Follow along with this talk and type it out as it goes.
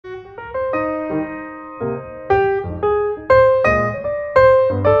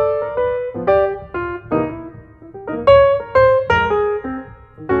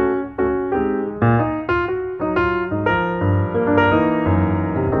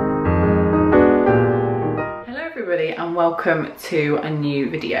Georgie and welcome to a new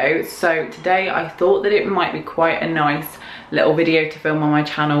video. So today I thought that it might be quite a nice little video to film on my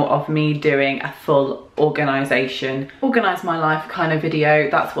channel of me doing a full organisation, organise my life kind of video.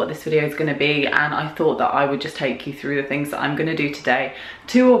 That's what this video is going to be, and I thought that I would just take you through the things that I'm going to do today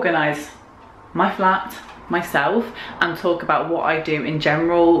to organise my flat, myself, and talk about what I do in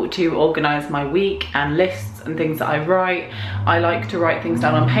general to organise my week and lists and things that I write. I like to write things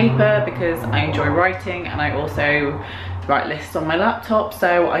down on paper because I enjoy writing, and I also write lists on my laptop,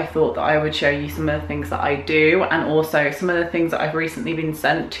 so I thought that I would show you some of the things that I do and also some of the things that I've recently been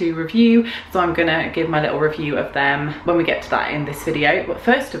sent to review. So I'm gonna give my little review of them when we get to that in this video. But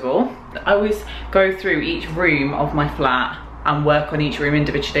first of all, I always go through each room of my flat and work on each room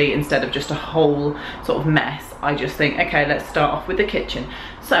individually instead of just a whole sort of mess. I just think, okay, let's start off with the kitchen.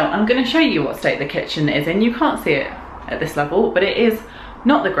 So I'm going to show you what state the kitchen is in. You can't see it at this level, but it is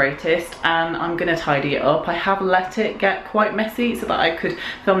not the greatest, and I'm going to tidy it up. I have let it get quite messy so that I could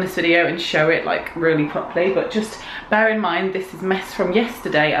film this video and show it like really properly, but just bear in mind this is mess from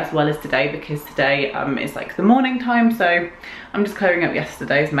yesterday as well as today, because today is like the morning time, so I'm just clearing up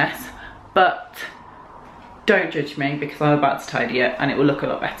yesterday's mess. But don't judge me because I'm about to tidy it and it will look a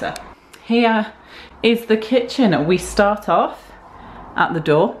lot better. Here is the kitchen. We start off at the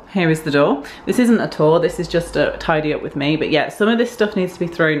door. Here is the door. This isn't a tour, this is just a tidy up with me, but yeah, some of this stuff needs to be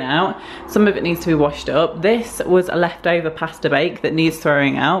thrown out, some of it needs to be washed up. This was a leftover pasta bake that needs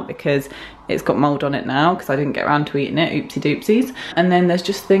throwing out because it's got mold on it now because I didn't get around to eating it, oopsie doopsies. And then there's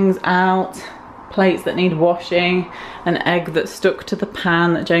just things out, plates that need washing, an egg that stuck to the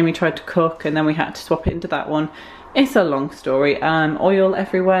pan that Jamie tried to cook and then we had to swap it into that one. It's a long story. Oil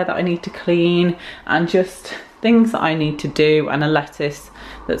everywhere that I need to clean, and just things that I need to do, and a lettuce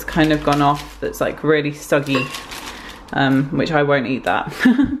that's kind of gone off that's like really soggy, which I won't eat that.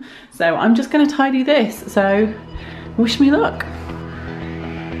 So I'm just going to tidy this, so wish me luck.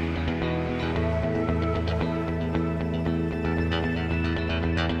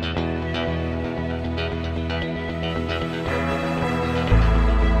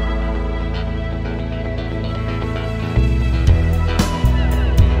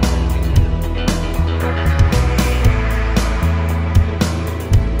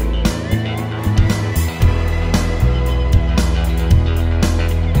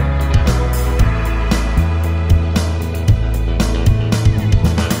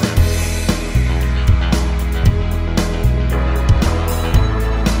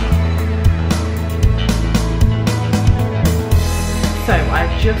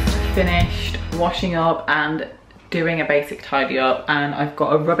 Just finished washing up and doing a basic tidy up, and I've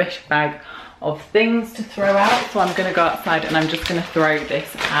got a rubbish bag of things to throw out, so I'm gonna go outside and I'm just gonna throw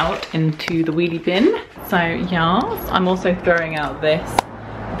this out into the wheelie bin. So yes, I'm also throwing out this.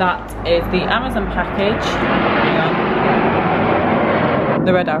 That is the Amazon package. Hang on.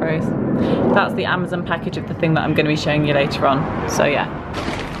 The red arrows. That's the Amazon package of the thing that I'm gonna be showing you later on. So yeah.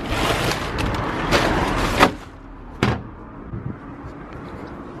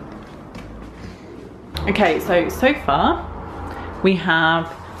 Okay, so far we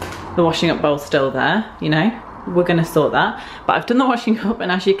have the washing up bowl still there, you know, we're gonna sort that. But I've done the washing up,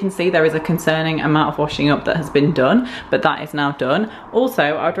 and as you can see there is a concerning amount of washing up that has been done, but that is now done.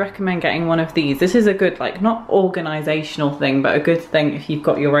 Also, I'd recommend getting one of these. This is a good, like, not organizational thing, but a good thing if you've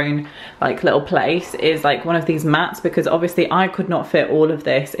got your own like little place, is like one of these mats, because obviously I could not fit all of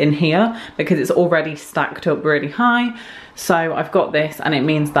this in here because it's already stacked up really high. So I've got this, and it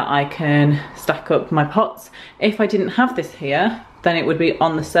means that I can stack up my pots. If I didn't have this here, then it would be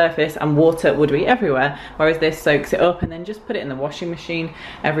on the surface and water would be everywhere, whereas this soaks it up and then just put it in the washing machine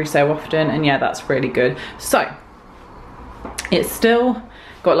every so often, and yeah, that's really good. So it's still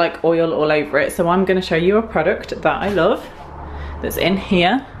got like oil all over it, so I'm going to show you a product that I love that's in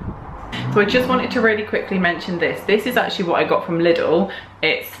here. So I just wanted to really quickly mention this. This is actually what I got from Lidl.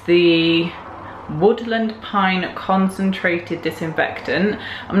 It's the Woodland Pine Concentrated Disinfectant.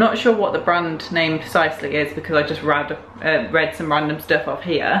 I'm not sure what the brand name precisely is because I just read some random stuff off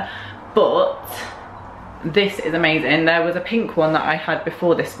here, but this is amazing. There was a pink one that I had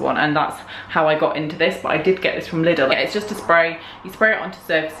before this one, and that's how I got into this, but I did get this from Lidl. It's just a spray. You spray it onto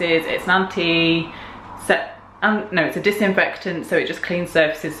surfaces. It's an no, it's a disinfectant, so it just cleans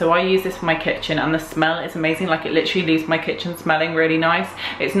surfaces. So I use this for my kitchen, and the smell is amazing. Like, it literally leaves my kitchen smelling really nice.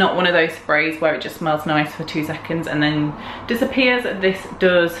 It's not one of those sprays where it just smells nice for 2 seconds and then disappears. This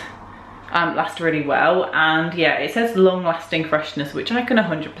does last really well. And yeah, it says long lasting freshness, which I can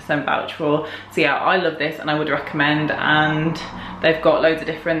 100% vouch for. So yeah, I love this and I would recommend, and they've got loads of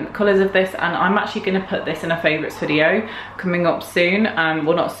different colours of this, and I'm actually going to put this in a favourites video coming up soon.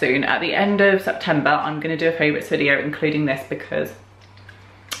 Well, not soon, at the end of September I'm going to do a favourites video including this, because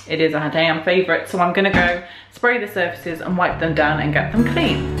it is a damn favourite. So I'm going to go spray the surfaces and wipe them down and get them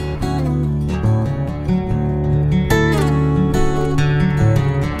clean.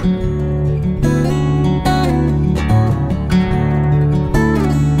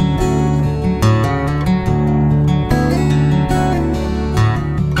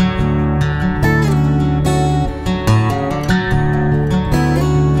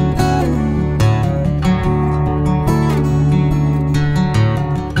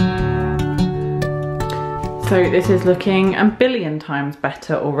 So this is looking a billion times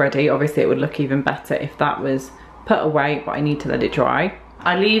better already. Obviously it would look even better if that was put away, but I need to let it dry.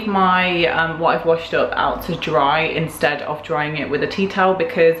 I leave my what I've washed up out to dry instead of drying it with a tea towel,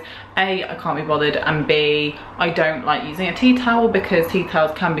 because A, I can't be bothered, and B, I don't like using a tea towel because tea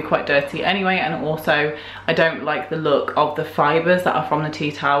towels can be quite dirty anyway, and also I don't like the look of the fibres that are from the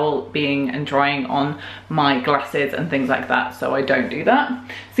tea towel being and drying on my glasses and things like that, so I don't do that.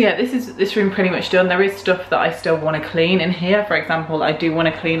 So yeah, this room pretty much done. There is stuff that I still want to clean in here. For example, I do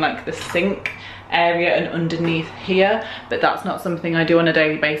want to clean like the sink area and underneath here, but that's not something I do on a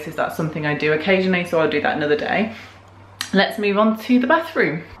daily basis. That's something I do occasionally, so I'll do that another day. Let's move on to the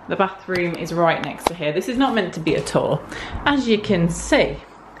bathroom. The bathroom is right next to here. This is not meant to be a tour. As you can see,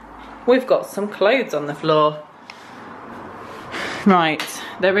 we've got some clothes on the floor. Right,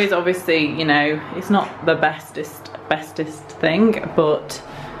 there is obviously, you know, it's not the bestest thing, but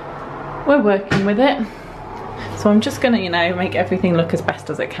we're working with it. So I'm just gonna, you know, make everything look as best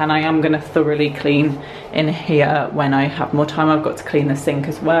as it can. I am gonna thoroughly clean in here when I have more time. I've got to clean the sink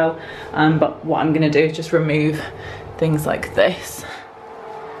as well. But what I'm gonna do is just remove things like this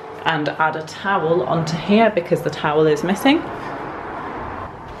and add a towel onto here because the towel is missing.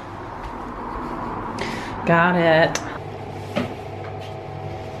 Got it.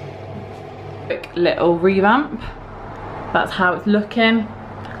 Quick little revamp. That's how it's looking.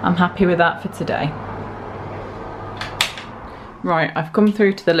 I'm happy with that for today. Right, I've come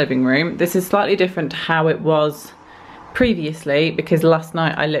through to the living room. This is slightly different to how it was previously, because last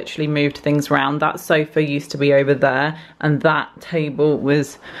night I literally moved things around. That sofa used to be over there and that table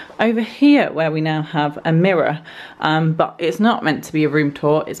was over here, where we now have a mirror. But it's not meant to be a room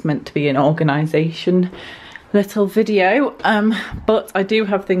tour, it's meant to be an organisation little video. But I do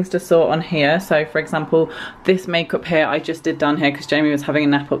have things to sort on here. So for example, this makeup here I just did down here because Jamie was having a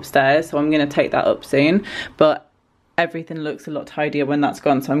nap upstairs, so I'm going to take that up soon. But everything looks a lot tidier when that's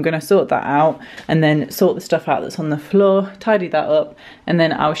gone, so I'm going to sort that out and then sort the stuff out that's on the floor, tidy that up, and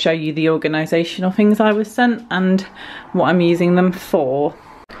then I'll show you the organisational things I was sent and what I'm using them for.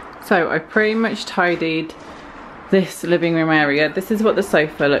 So I've pretty much tidied this living room area. This is what the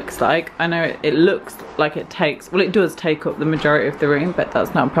sofa looks like. I know it looks like it takes, well, it does take up the majority of the room, but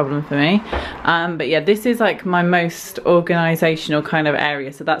that's not a problem for me. But yeah, this is like my most organisational kind of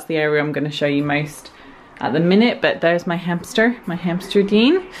area, so that's the area I'm going to show you most at the minute. But there's my hamster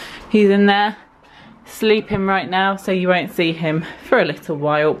Dean. He's in there sleeping right now, so you won't see him for a little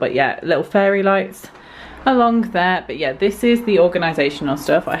while. But yeah, little fairy lights along there. But yeah, this is the organisational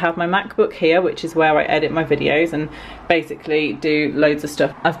stuff. I have my MacBook here, which is where I edit my videos and basically do loads of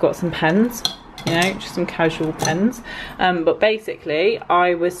stuff. I've got some pens, you know, just some casual pens. But basically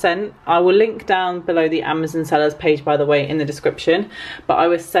I was sent, I will link down below the Amazon sellers page, by the way, in the description, but I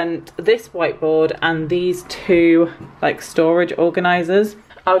was sent this whiteboard and these two like storage organisers.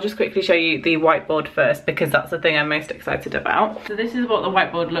 I'll just quickly show you the whiteboard first because that's the thing I'm most excited about. So this is what the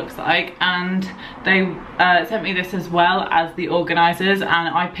whiteboard looks like, and they sent me this as well as the organisers, and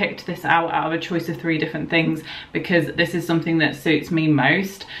I picked this out of a choice of 3 different things because this is something that suits me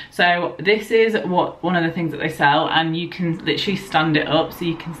most. So this is one of the things that they sell, and you can literally stand it up, so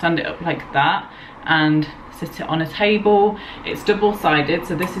you can stand it up like that and sit it on a table. It's double-sided,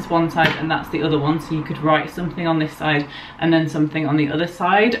 so this is one side and that's the other one, so you could write something on this side and then something on the other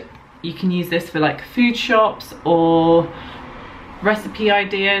side. You can use this for like food shops or recipe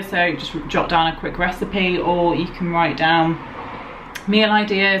ideas, so just jot down a quick recipe, or you can write down meal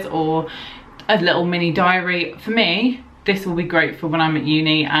ideas or a little mini diary. For me, this will be great for when I'm at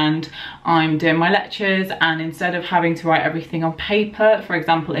uni and I'm doing my lectures, and instead of having to write everything on paper, for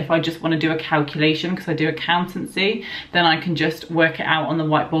example, if I just want to do a calculation because I do accountancy, then I can just work it out on the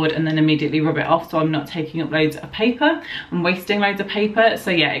whiteboard and then immediately rub it off, so I'm not taking up loads of paper and wasting loads of paper. So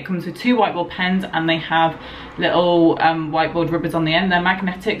yeah, it comes with 2 whiteboard pens, and they have little whiteboard rubbers on the end. They're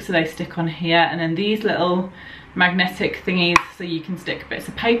magnetic, so they stick on here, and then these little magnetic thingies so you can stick bits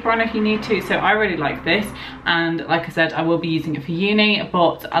of paper on if you need to. So I really like this, and like I said, I will be using it for uni,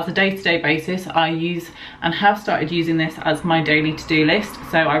 but as a day-to-day basis I use and have started using this as my daily to-do list.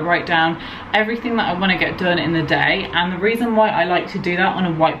 So I write down everything that I want to get done in the day, and the reason why I like to do that on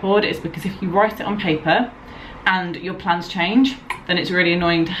a whiteboard is because if you write it on paper and your plans change, then it's really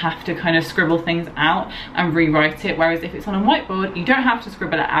annoying to have to kind of scribble things out and rewrite it, whereas if it's on a whiteboard you don't have to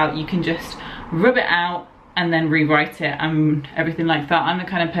scribble it out, you can just rub it out and then rewrite it and everything like that. I'm the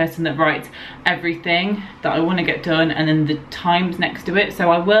kind of person that writes everything that I want to get done and then the times next to it.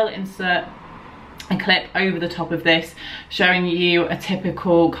 So I will insert a clip over the top of this showing you a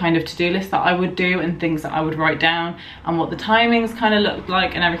typical kind of to-do list that I would do and things that I would write down and what the timings kind of look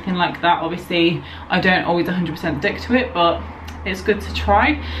like and everything like that. Obviously I don't always 100% stick to it, but it's good to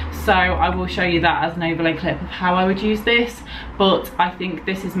try. So I will show you that as an overlay clip of how I would use this, but I think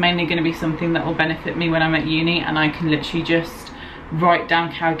this is mainly going to be something that will benefit me when I'm at uni, and I can literally just write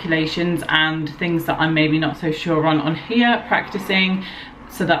down calculations and things that I'm maybe not so sure on here practicing,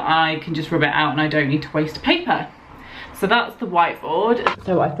 so that I can just rub it out and I don't need to waste paper. So that's the whiteboard.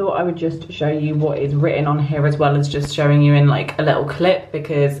 So I thought I would just show you what is written on here as well as just showing you in like a little clip,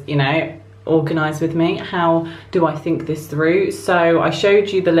 because you know, organize with me, how do I think this through? So I showed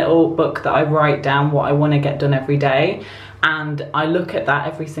you the little book that I write down what I want to get done every day, and I look at that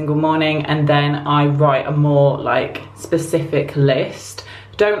every single morning, and then I write a more like specific list.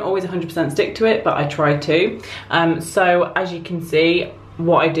 Don't always 100% stick to it, but I try to. So as you can see,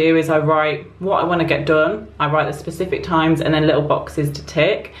 what I do is I write what I want to get done, I write the specific times and then little boxes to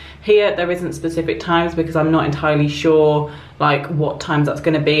tick. Here there isn't specific times because I'm not entirely sure like what times that's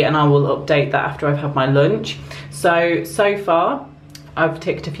going to be, and I will update that after I've had my lunch. So far I've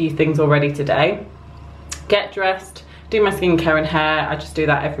ticked a few things already today. Get dressed, do my skincare and hair. I just do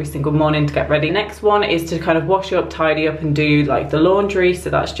that every single morning to get ready. Next one is to kind of wash up, tidy up and do like the laundry,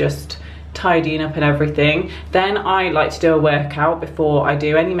 so that's just tidying up and everything. Then I like to do a workout before I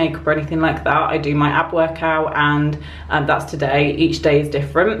do any makeup or anything like that. I do my ab workout, and that's today. Each day is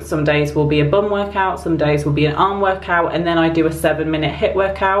different. Some days will be a bum workout, some days will be an arm workout, and then I do a 7-minute HIIT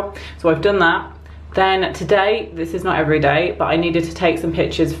workout. So I've done that. Then today, this is not every day, but I needed to take some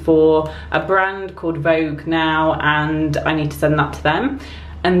pictures for a brand called Vogue now, and I need to send that to them.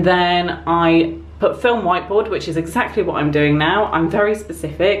 And then I put film whiteboard, which is exactly what I'm doing now. I'm very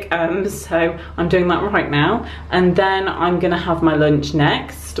specific, so I'm doing that right now. And then I'm gonna have my lunch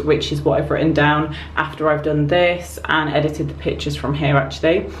next, which is what I've written down after I've done this and edited the pictures from here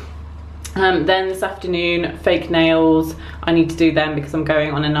actually. Then this afternoon, fake nails, I need to do them because I'm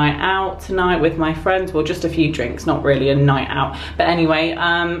going on a night out tonight with my friends. Well, just a few drinks, not really a night out. But anyway,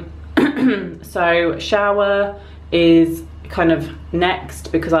 so shower is kind of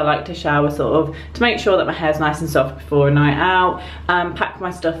next because I like to shower sort of to make sure that my hair's nice and soft before a night out. Pack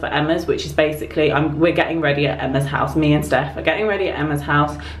my stuff for Emma's, which is basically we're getting ready at Emma's house. Me and Steph are getting ready at Emma's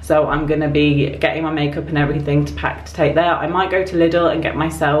house, so I'm gonna be getting my makeup and everything to pack to take there. I might go to Lidl and get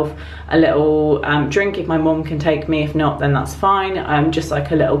myself a little drink if my mum can take me. If not, then that's fine. Just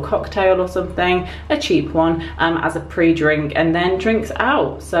like a little cocktail or something, a cheap one, as a pre-drink, and then drinks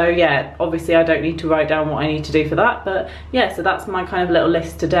out. So yeah, obviously I don't need to write down what I need to do for that, but yeah, so that's my kind of little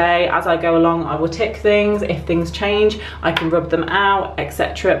list today. As I go along, I will tick things. If things change, I can rub them out,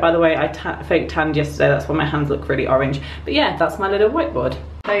 etc. By the way, I fake tanned yesterday, that's why my hands look really orange. But yeah, that's my little whiteboard.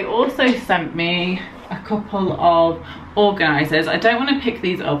 They also sent me a couple of organisers. I don't want to pick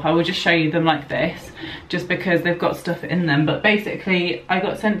these up, I will just show you them like this just because they've got stuff in them, but basically I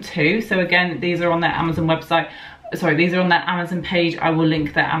got sent 2. So again, these are on their Amazon website. Sorry, these are on their Amazon page. I will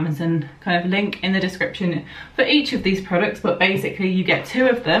link their Amazon kind of link in the description for each of these products, but basically you get 2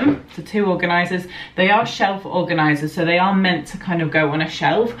 of them, so 2 organisers. They are shelf organisers, so they are meant to kind of go on a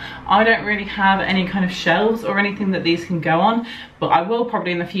shelf. I don't really have any kind of shelves or anything that these can go on, but I will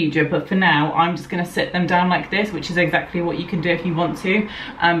probably in the future. But for now, I'm just gonna sit them down like this, which is exactly what you can do if you want to,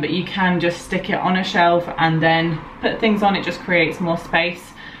 but you can just stick it on a shelf and then put things on. It just creates more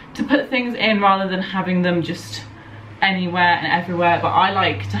space to put things in rather than having them just anywhere and everywhere. But I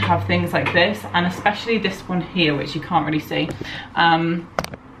like to have things like this, and especially this one here, which you can't really see.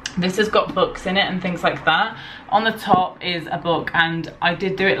 This has got books in it and things like that. On the top is a book, and I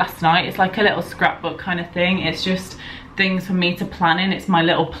did do it last night. It's like a little scrapbook kind of thing. It's just things for me to plan in. It's my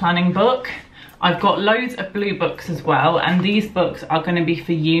little planning book. I've got loads of blue books as well, and these books are going to be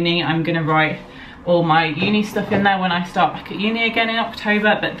for uni. I'm going to write all my uni stuff in there when I start back at uni again in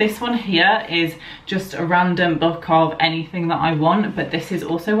October, but this one here is just a random book of anything that I want, but this is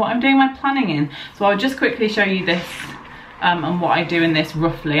also what I'm doing my planning in. So I'll just quickly show you this and what I do in this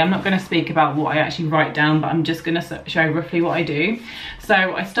roughly. I'm not going to speak about what I actually write down, but I'm just going to show roughly what I do. So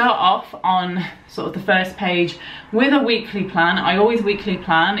I start off on sort of the first page with a weekly plan. I always weekly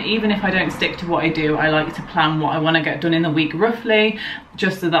plan, even if I don't stick to what I do. I like to plan what I want to get done in the week roughly,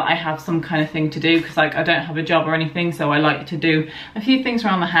 just so that I have some kind of thing to do, because like I don't have a job or anything, so I like to do a few things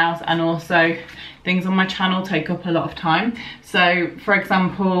around the house, and also things on my channel take up a lot of time. So for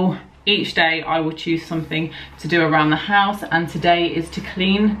example, each day I will choose something to do around the house, and today is to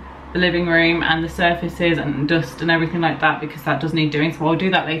clean the living room and the surfaces and dust and everything like that, because that does need doing, so I'll do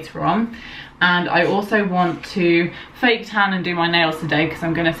that later on. And I also want to fake tan and do my nails today because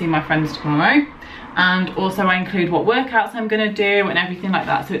I'm going to see my friends tomorrow. And also I include what workouts I'm going to do and everything like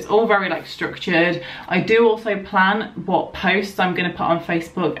that, so it's all very like structured. I do also plan what posts I'm going to put on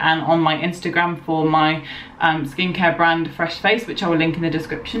Facebook and on my Instagram for my skincare brand Fresh Face, which I will link in the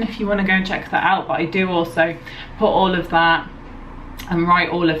description if you want to go and check that out. But I do also put all of that and write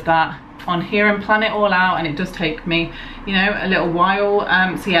all of that on here and plan it all out, and it does take me, you know, a little while.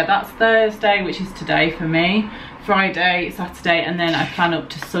 So yeah, that's Thursday, which is today for me, Friday, Saturday, and then I plan up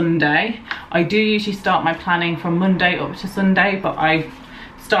to Sunday. I do usually start my planning from Monday up to Sunday, but I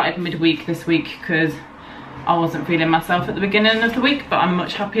started midweek this week because I wasn't feeling myself at the beginning of the week, but I'm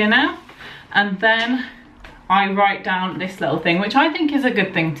much happier now. And then I write down this little thing, which I think is a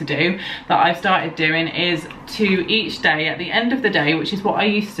good thing to do, that I've started doing, is to each day, at the end of the day, which is what I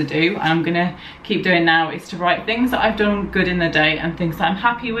used to do and I'm gonna keep doing now, is to write things that I've done good in the day and things that I'm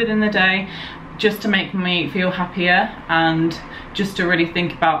happy with in the day, just to make me feel happier and just to really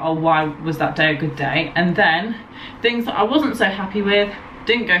think about, oh, why was that day a good day? And then things that I wasn't so happy with,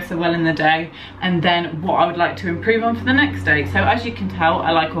 didn't go so well in the day, and then what I would like to improve on for the next day. So as you can tell,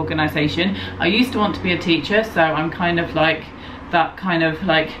 I like organisation. I used to want to be a teacher, so I'm kind of like that kind of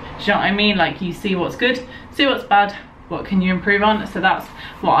like, do you know what I mean? Like, you see what's good, see what's bad, what can you improve on? So that's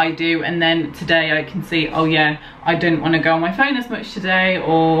what I do. And then today I can see, oh yeah, I didn't want to go on my phone as much today,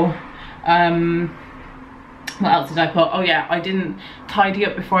 or what else did I put? Oh yeah, I didn't tidy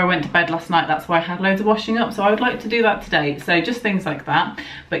up before I went to bed last night, that's why I had loads of washing up, so I would like to do that today. So just things like that.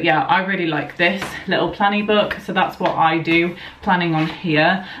 But yeah, I really like this little planning book, so that's what I do, planning on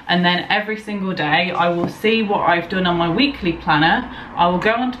here. And then every single day I will see what I've done on my weekly planner. I will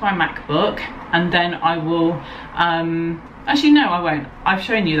go onto my MacBook, and then I will actually no, I won't, I've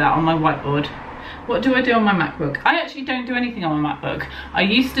shown you that on my whiteboard. What do I do on my MacBook? I actually don't do anything on my MacBook. I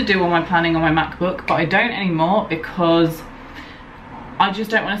used to do all my planning on my MacBook, but I don't anymore because I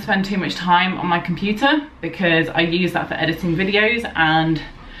just don't want to spend too much time on my computer, because I use that for editing videos and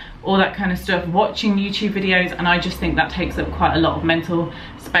all that kind of stuff, watching YouTube videos, and I just think that takes up quite a lot of mental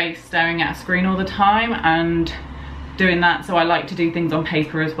space staring at a screen all the time and doing that. So I like to do things on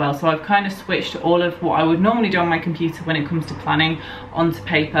paper as well. So I've kind of switched all of what I would normally do on my computer when it comes to planning onto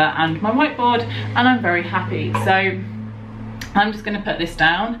paper and my whiteboard, and I'm very happy. So I'm just going to put this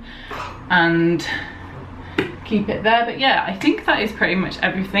down and keep it there. But yeah, I think that is pretty much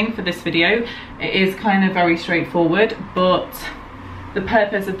everything for this video. It is kind of very straightforward, but the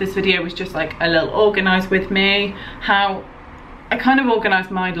purpose of this video was just like a little organise with me, how I kind of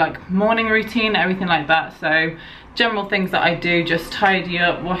organise my like morning routine, everything like that. So general things that I do, just tidy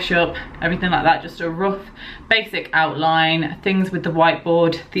up, wash up, everything like that, just a rough basic outline, things with the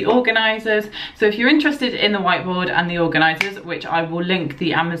whiteboard, the organisers. So if you're interested in the whiteboard and the organisers, which I will link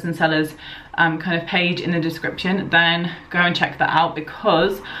the Amazon sellers kind of page in the description, then go and check that out,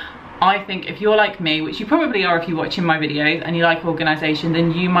 because I think if you're like me, which you probably are if you're watching my videos and you like organisation,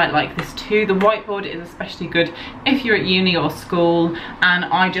 then you might like this too. The whiteboard is especially good if you're at uni or school, and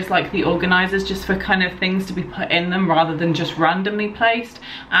I just like the organisers just for kind of things to be put in them rather than just randomly placed.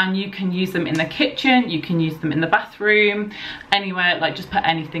 And you can use them in the kitchen, you can use them in the bathroom, anywhere, like just put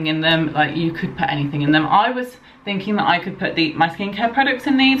anything in them. Like you could put anything in them. I was thinking that I could put my skincare products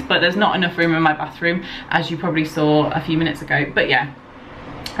in these, but there's not enough room in my bathroom, as you probably saw a few minutes ago. But yeah,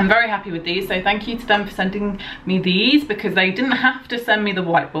 I'm very happy with these, so thank you to them for sending me these, because they didn't have to send me the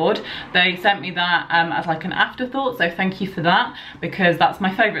whiteboard. They sent me that as like an afterthought, so thank you for that, because that's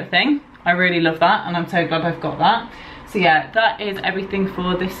my favourite thing. I really love that, and I'm so glad I've got that. So yeah, that is everything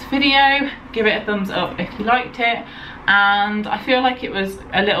for this video. Give it a thumbs up if you liked it, and I feel like it was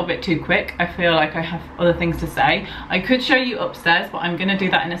a little bit too quick. I feel like I have other things to say. I could show you upstairs, but I'm going to do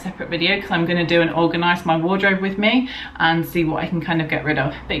that in a separate video because I'm going to do and organise my wardrobe with me and see what I can kind of get rid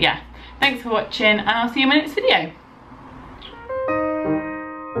of. But yeah, thanks for watching and I'll see you in my next video.